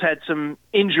schools had some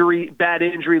bad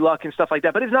injury luck and stuff like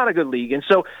that, but it's not a good league. And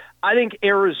so I think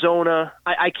Arizona,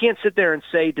 I can't sit there and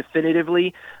say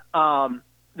definitively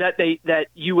that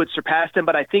you would surpass them,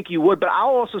 but I think you would. But I'll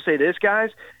also say this, guys,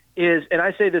 and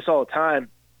I say this all the time,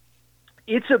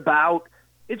 it's about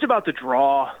the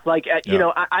draw.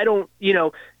 I don't,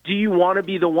 do you want to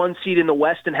be the 1 seed in the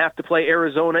West and have to play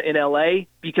Arizona in L.A.?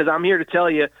 Because I'm here to tell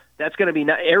you that's going to be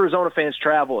Arizona fans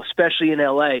travel, especially in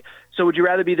L.A. So would you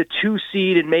rather be the 2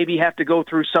 seed and maybe have to go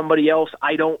through somebody else?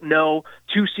 I don't know.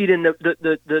 2 seed in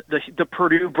the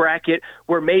Purdue bracket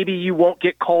where maybe you won't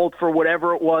get called for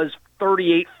whatever it was,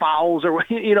 38 fouls or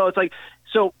it's like.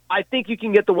 So I think you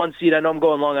can get the 1 seed. I know I'm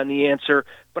going long on the answer,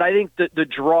 but I think the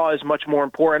draw is much more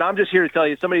important. I'm just here to tell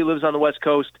you, somebody who lives on the West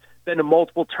Coast, been to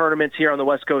multiple tournaments here on the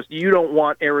West Coast, you don't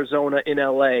want Arizona in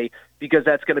L.A. because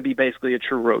that's going to be basically a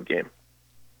true road game.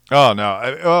 Oh,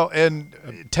 no. And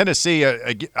Tennessee,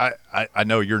 I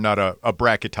know you're not a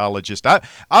bracketologist.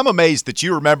 I'm amazed that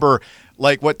you remember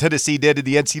what Tennessee did in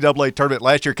the NCAA tournament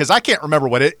last year, because I can't remember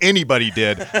what anybody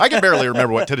did. I can barely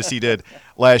remember what Tennessee did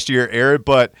last year, Aaron,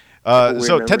 but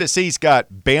so Tennessee's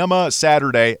got Bama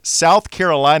Saturday, South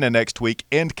Carolina next week,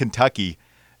 and Kentucky.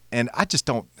 And I just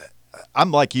don't –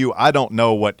 I'm like you. I don't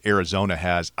know what Arizona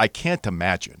has. I can't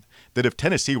imagine that if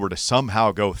Tennessee were to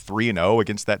somehow go 3-0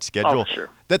 against that schedule,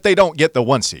 that they don't get the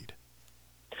 1 seed.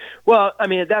 Well, I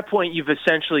mean, at that point, you've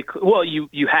essentially –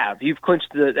 You've clinched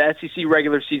the SEC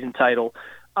regular season title.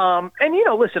 And,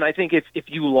 listen, I think if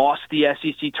you lost the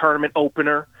SEC tournament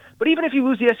opener – but even if you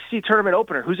lose the SEC tournament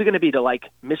opener, who's it going to be to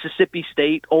Mississippi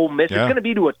State, Ole Miss? Yeah. It's going to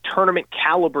be to a tournament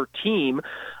caliber team.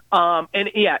 I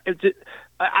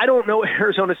don't know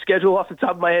Arizona's schedule off the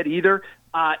top of my head either.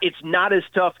 It's not as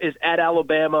tough as at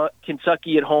Alabama,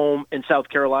 Kentucky at home, and South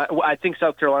Carolina. Well, I think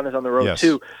South Carolina's on the road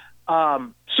too. I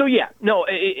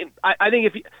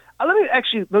think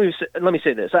let me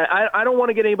say this. I don't want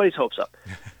to get anybody's hopes up.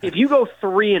 If you go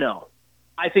 3-0.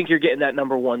 I think you're getting that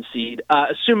number 1 seed,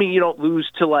 assuming you don't lose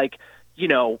to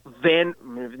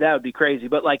that would be crazy.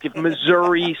 But like if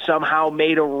Missouri somehow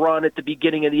made a run at the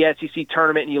beginning of the SEC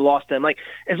tournament and you lost them, like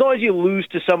as long as you lose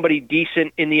to somebody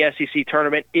decent in the SEC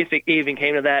tournament, if it even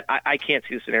came to that, I can't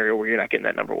see a scenario where you're not getting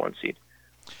that number 1 seed.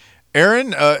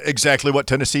 Aaron, exactly what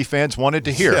Tennessee fans wanted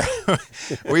to hear.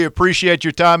 We appreciate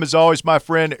your time as always, my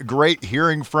friend. Great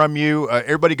hearing from you.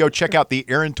 Everybody go check out the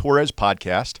Aaron Torres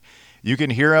podcast. You can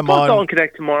hear him on Call and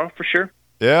Connect tomorrow for sure.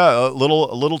 Yeah, a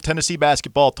little Tennessee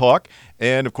basketball talk.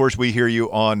 And, of course, we hear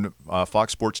you on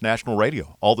Fox Sports National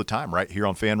Radio all the time, right here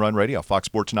on Fanrun Radio, Fox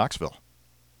Sports Knoxville.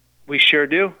 We sure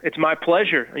do. It's my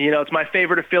pleasure. It's my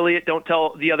favorite affiliate. Don't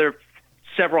tell the other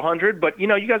several hundred, but, you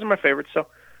guys are my favorites, so.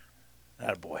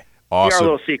 Attaboy. Awesome. We are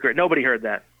a little secret. Nobody heard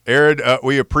that. Aaron,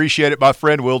 we appreciate it, my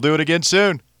friend. We'll do it again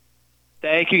soon.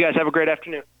 Thank you, guys. Have a great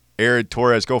afternoon. Aaron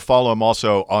Torres. Go follow him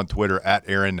also on Twitter at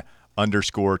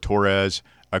Aaron_Torres.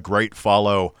 A great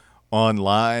follow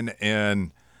online.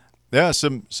 And, yeah,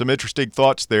 some interesting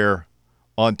thoughts there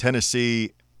on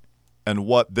Tennessee and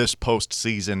what this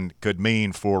postseason could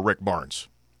mean for Rick Barnes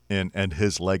and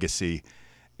his legacy.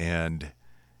 And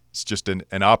it's just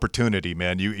an opportunity,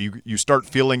 man. You start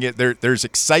feeling it. There's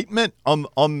excitement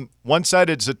on one side.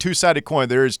 It's a two-sided coin.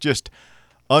 There is just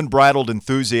unbridled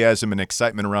enthusiasm and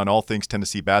excitement around all things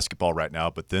Tennessee basketball right now.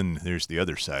 But then there's the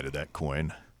other side of that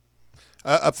coin.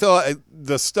 I feel like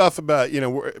the stuff about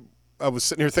I was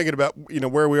sitting here thinking about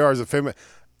where we are as a family.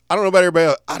 I don't know about everybody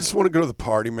else. I just want to go to the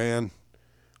party, man.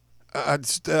 I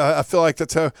feel like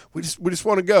that's how we just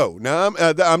want to go. Now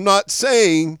I'm not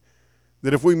saying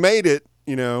that if we made it,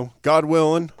 God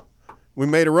willing, we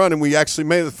made a run and we actually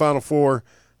made the Final Four,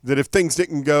 that if things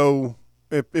didn't go,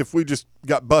 if we just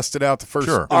got busted out the first,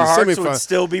 sure. Our hearts would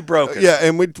still be broken. Yeah,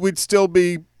 and we'd still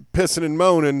be pissing and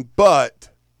moaning, but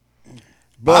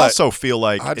I also feel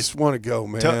like I just want to go,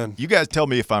 man. You guys tell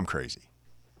me if I'm crazy.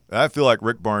 I feel like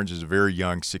Rick Barnes is very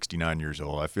young, 69 years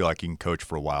old. I feel like he can coach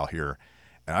for a while here.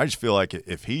 And I just feel like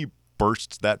if he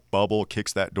bursts that bubble,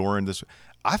 kicks that door in this,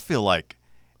 I feel like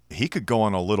he could go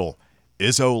on a little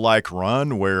Izzo-like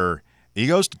run where he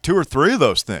goes to 2 or 3 of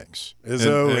those things.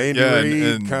 Izzo, Andy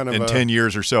Reid, kind of in 10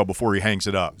 years or so before he hangs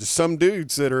it up. Just some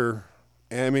dudes that are,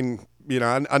 I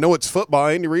know it's football.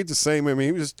 Andy Reid's the same. I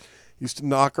mean, he used to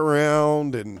knock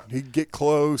around and he'd get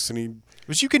close and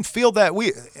Because you can feel that.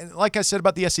 Like I said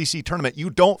about the SEC tournament, you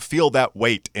don't feel that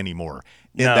weight anymore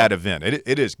in that event.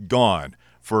 It is gone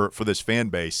for this fan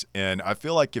base. And I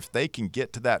feel like if they can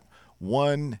get to that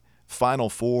one Final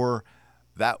Four,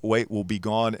 that weight will be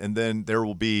gone. And then there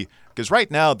will be – because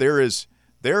right now there is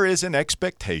an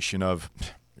expectation of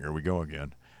 – here we go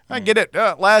again. I get it.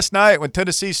 Last night when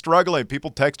Tennessee's struggling,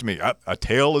 people text me, a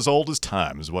tale as old as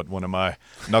time is what one of my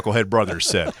knucklehead brothers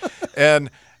said.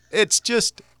 And it's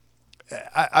just –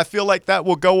 I feel like that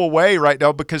will go away right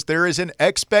now because there is an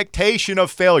expectation of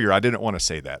failure. I didn't want to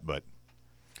say that, but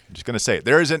I'm just going to say it.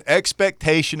 There is an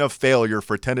expectation of failure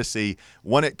for Tennessee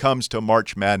when it comes to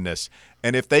March Madness.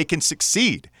 And if they can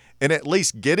succeed in at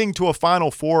least getting to a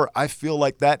Final Four, I feel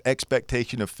like that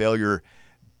expectation of failure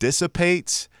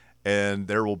dissipates and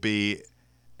there will be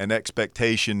an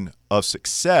expectation of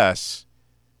success,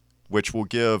 which will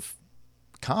give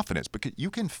confidence because you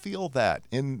can feel that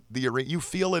in the arena. You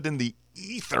feel it in the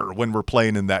ether when we're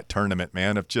playing in that tournament,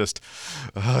 man, of just,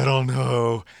 I don't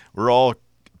know. We're all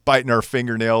biting our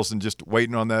fingernails and just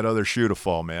waiting on that other shoe to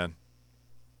fall, man.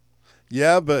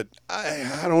 Yeah, but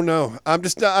I don't know. I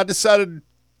decided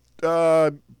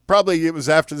probably it was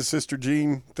after the Sister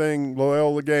Jean thing,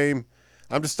 Loyola game.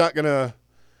 I'm not going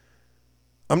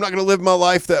to live my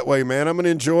life that way, man. I'm going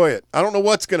to enjoy it. I don't know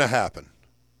what's going to happen.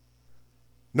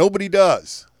 Nobody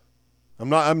does.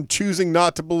 I'm choosing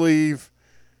not to believe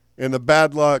in the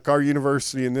bad luck our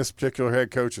university and this particular head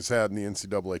coach has had in the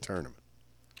NCAA tournament.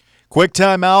 Quick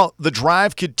timeout. The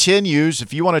drive continues.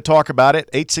 If you want to talk about it,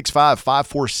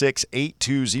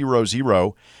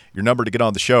 865-546-8200. Your number to get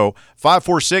on the show.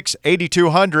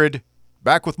 546-8200.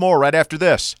 Back with more right after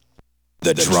this.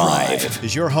 The Drive.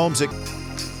 Is your home's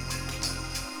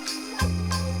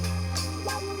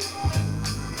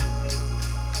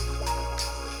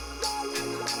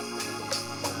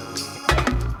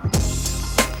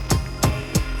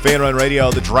Fanrun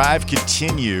Radio, The Drive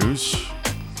continues.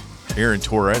 Aaron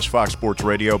Torres, Fox Sports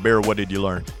Radio. Bear, what did you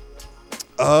learn?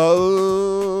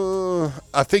 I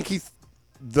think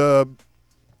there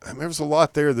was a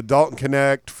lot there. The Dalton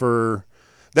Connect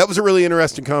that was a really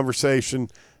interesting conversation,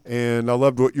 and I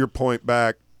loved what your point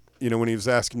back, when he was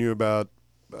asking you about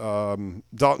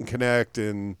Dalton Connect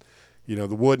and, the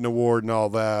Wooden Award and all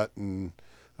that, and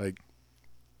like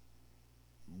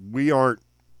we aren't.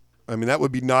 I mean, that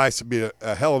would be nice. It'd be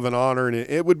a hell of an honor, and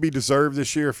it would be deserved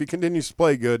this year if he continues to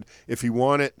play good, if he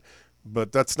won it.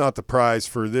 But that's not the prize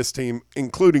for this team,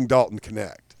 including Dalton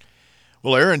Connect.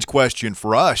 Well, Aaron's question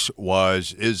for us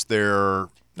was, is there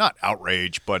not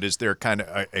outrage, but is there kind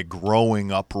of a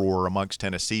growing uproar amongst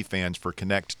Tennessee fans for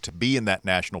Connect to be in that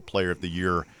National Player of the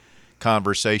Year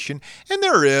conversation? And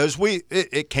there is.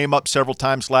 It came up several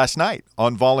times last night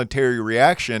on Voluntary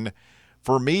Reaction.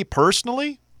 For me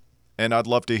personally, and I'd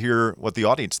love to hear what the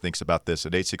audience thinks about this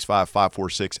at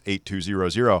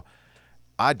 865-546-8200,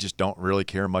 I just don't really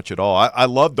care much at all. I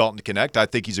love Dalton Connect. I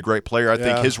think he's a great player. I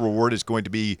think his reward is going to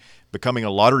be becoming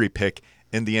a lottery pick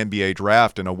in the NBA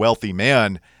draft and a wealthy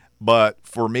man. But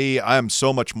for me, I am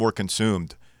so much more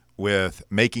consumed with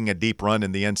making a deep run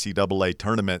in the NCAA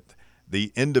tournament.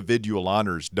 The individual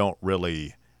honors don't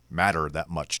really matter that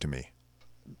much to me.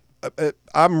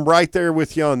 I'm right there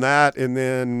with you on that. And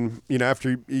then,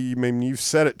 after you've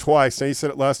said it twice. Now you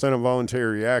said it last night on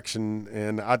Voluntary Reaction,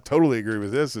 and I totally agree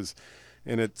with this.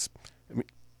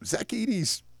 Zach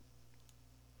Edey's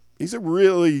he's a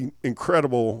really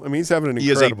incredible. He's having an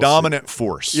incredible. He is a dominant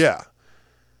force. Yeah.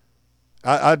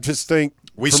 I just think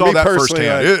we saw that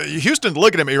firsthand. Houston's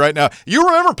looking at me right now. You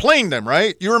remember playing them,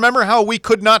 right? You remember how we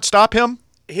could not stop him?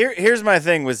 Here's my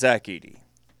thing with Zach Edey.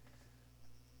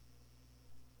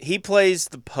 He plays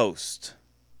the post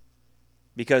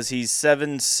because he's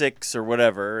 7'6" or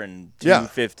whatever and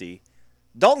 250. Yeah.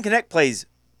 Dalton Connect plays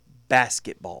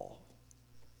basketball.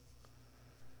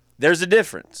 There's a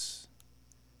difference.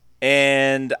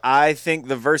 And I think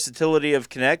the versatility of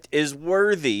Connect is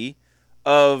worthy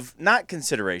of not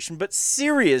consideration, but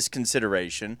serious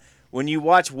consideration when you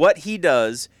watch what he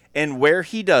does and where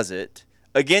he does it,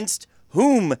 against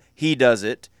whom he does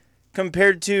it,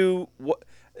 compared to what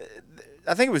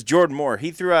I think it was Jordan Moore.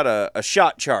 He threw out a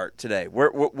shot chart today.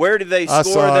 Where did they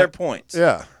score their points?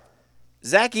 Yeah.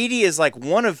 Zach Edey is like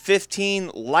 1 of 15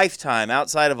 lifetime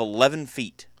outside of 11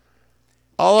 feet.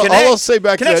 All I'll say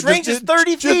back to that, range is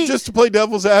 30 feet. Just to play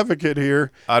devil's advocate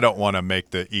here. I don't want to make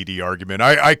the Edey argument.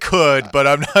 I could, but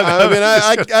I'm not.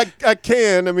 I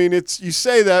can. You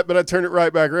say that, but I turn it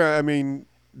right back around.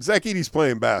 Zach Edey's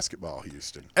playing basketball,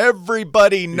 Houston.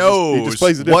 Everybody knows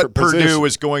what Purdue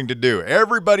is going to do.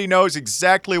 Everybody knows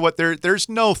exactly what there's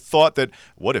no thought that,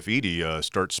 what if Edey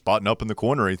starts spotting up in the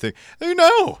corner or anything? They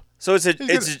know. So it's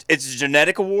a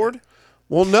genetic award?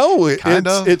 Well, no,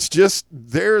 it's just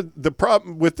the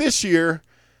problem with this year.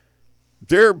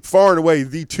 They're far and away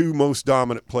the two most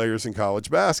dominant players in college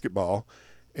basketball,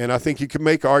 and I think you can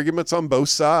make arguments on both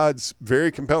sides,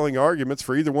 very compelling arguments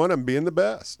for either one of them being the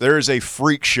best. There is a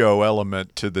freak show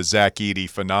element to the Zach Edey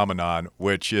phenomenon,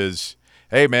 which is,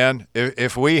 hey man,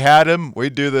 if we had him,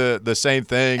 we'd do the same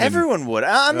thing. Everyone would.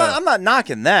 I'm not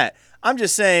knocking that. I'm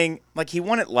just saying, like, he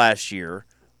won it last year.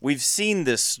 We've seen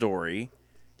this story.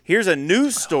 Here's a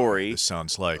new story. This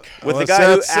sounds like with the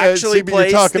guy who actually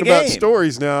plays you're talking the game. About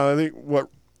stories now. I think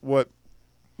what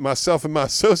myself and my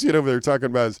associate over there are talking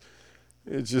about is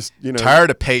it's just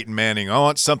tired of Peyton Manning. I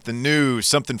want something new,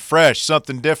 something fresh,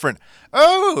 something different.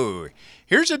 Oh,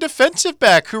 here's a defensive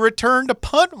back who returned a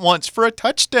punt once for a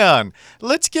touchdown.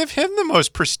 Let's give him the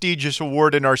most prestigious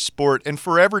award in our sport and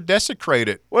forever desecrate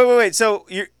it. Wait. So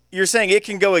you're saying it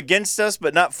can go against us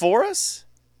but not for us?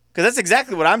 Because that's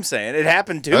exactly what I'm saying. It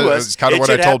happened to us. It's kind of what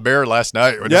I told Bear last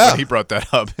night when he brought that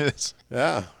up.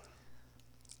 Yeah.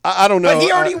 I don't know. But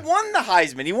he already won the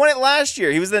Heisman. He won it last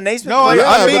year. He was the Naismith player.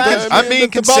 I'm being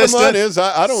consistent. The bottom line is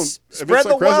I don't spread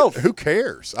the wealth. Who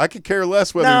cares? I could care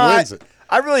less whether he wins it.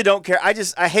 I really don't care. I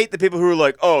hate the people who are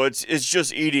like, oh, it's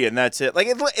just Edey and that's it. Like,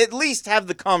 at least have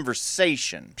the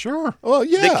conversation. Sure. Well,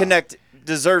 yeah. The Connect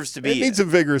deserves to be. It needs a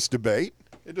vigorous debate.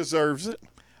 It deserves it.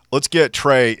 Let's get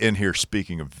Trey in here,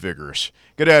 speaking of vigorous.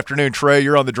 Good afternoon, Trey.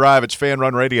 You're on the drive. It's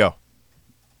Fanrun Radio.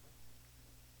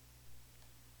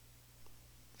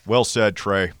 Well said,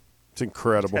 Trey. It's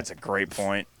incredible. That's a great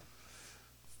point.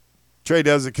 Trey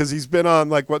does it because he's been on,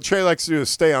 like, what Trey likes to do is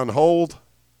stay on hold.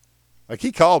 Like,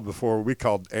 he called before we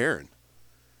called Aaron.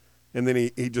 And then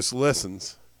he just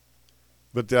listens.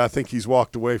 But I think he's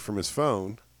walked away from his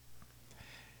phone.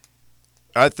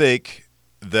 I think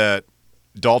that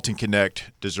Dalton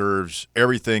Connect deserves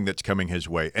everything that's coming his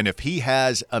way. And if he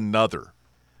has another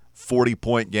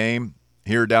 40-point game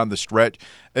here down the stretch,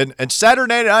 and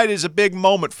Saturday night is a big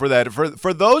moment for that.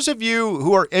 For those of you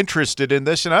who are interested in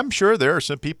this, and I'm sure there are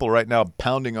some people right now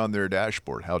pounding on their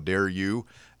dashboard, how dare you?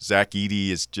 Zach Edey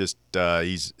is just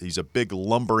he's a big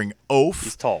lumbering oaf.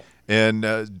 He's tall.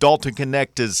 And Dalton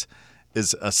Connect is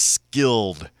a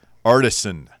skilled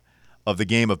artisan of the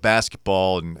game of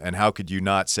basketball, and how could you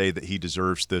not say that he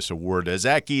deserves this award?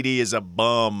 Zach Edey is a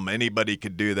bum. Anybody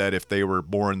could do that if they were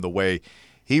born the way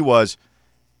he was.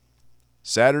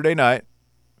 Saturday night,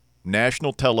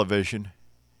 national television,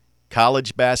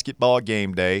 college basketball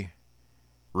game day,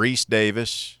 Reese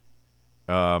Davis,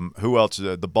 who else?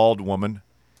 The bald woman,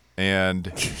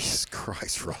 and Jesus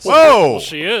Christ, Russell. whoa, Well,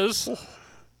 she is.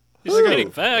 He's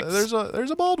stating facts.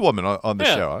 there's a bald woman on the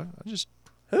Yeah. show.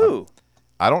 Who?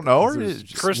 I don't know her.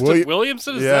 Kristen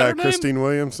Williamson, is that her name? Christine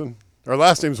Williamson. Her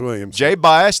last name's Williams. Jay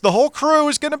Bias. The whole crew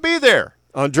is going to be there.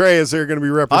 Andrea is there going to be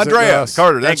representing Andrea us.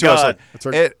 Carter. That's Thank who I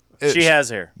God. said. She has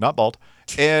hair. Not bald.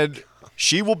 And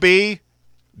she will be.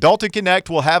 Dalton Connect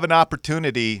will have an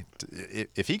opportunity.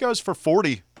 If he goes for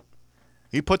 40,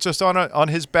 he puts us on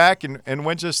his back and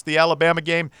wins us the Alabama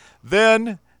game,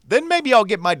 then maybe I'll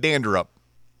get my dander up.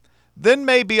 Then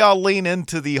maybe I'll lean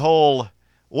into the whole,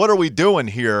 what are we doing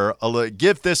here? I'll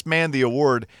give this man the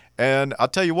award. And I'll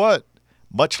tell you what,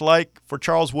 much like for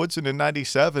Charles Woodson in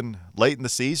 97, late in the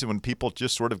season when people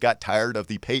just sort of got tired of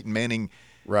the Peyton Manning,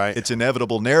 Right. it's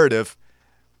inevitable narrative,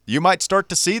 you might start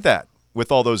to see that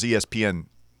with all those ESPN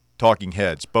talking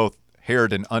heads, both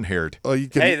haired and unhaired. Well, you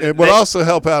can. Hey, it would also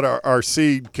help out our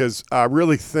seed because I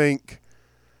really think,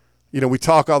 we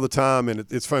talk all the time, and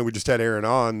it's funny. We just had Aaron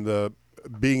on the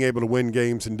being able to win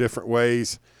games in different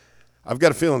ways. I've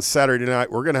got a feeling Saturday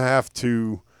night we're going to have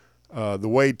to. The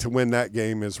way to win that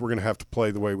game is we're going to have to play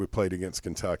the way we played against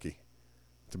Kentucky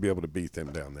to be able to beat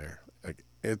them down there.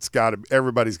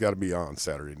 Everybody's got to be on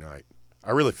Saturday night.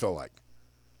 I really feel like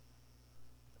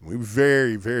we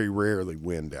very, very rarely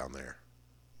win down there.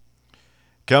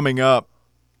 Coming up,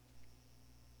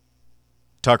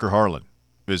 Tucker Harlan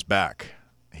is back.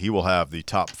 He will have the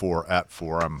top 4 at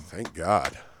 4. Thank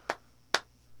God.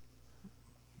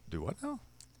 Do what now?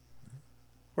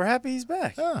 We're happy he's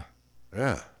back.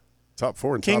 Yeah. Top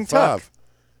 4 and King top 5.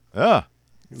 Yeah.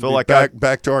 Feel like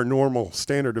back to our normal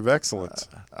standard of excellence.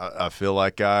 I feel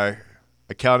like I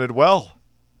accounted well.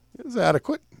 It was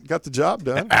adequate. Got the job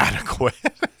done. Adequate.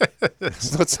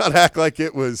 Let's not act like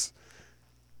it was.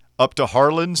 Up to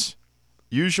Harlan's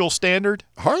usual standard.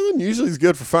 Harlan usually is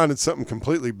good for finding something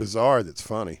completely bizarre that's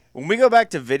funny. When we go back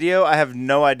to video, I have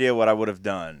no idea what I would have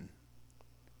done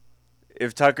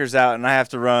if Tucker's out and I have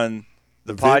to run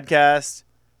the podcast,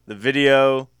 the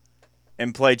video,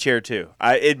 and play chair 2.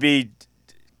 It'd be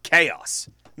chaos.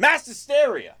 Mass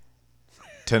hysteria.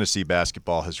 Tennessee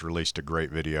basketball has released a great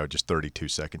video just 32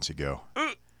 seconds ago.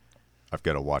 I've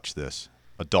got to watch this.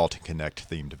 A Dalton Connect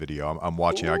themed video. I'm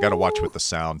watching. I got to watch with the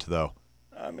sound, though.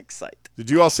 I'm excited. Did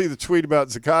you all see the tweet about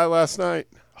Zakai last night?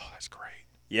 Oh, that's great.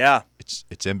 Yeah. It's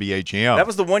NBA Jam. That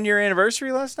was the 1-year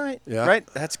anniversary last night? Yeah. Right?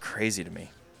 That's crazy to me.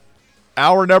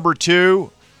 Hour number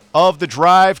 2 of The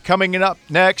Drive coming up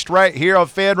next right here on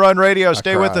Fanrun Radio.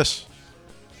 Stay with us.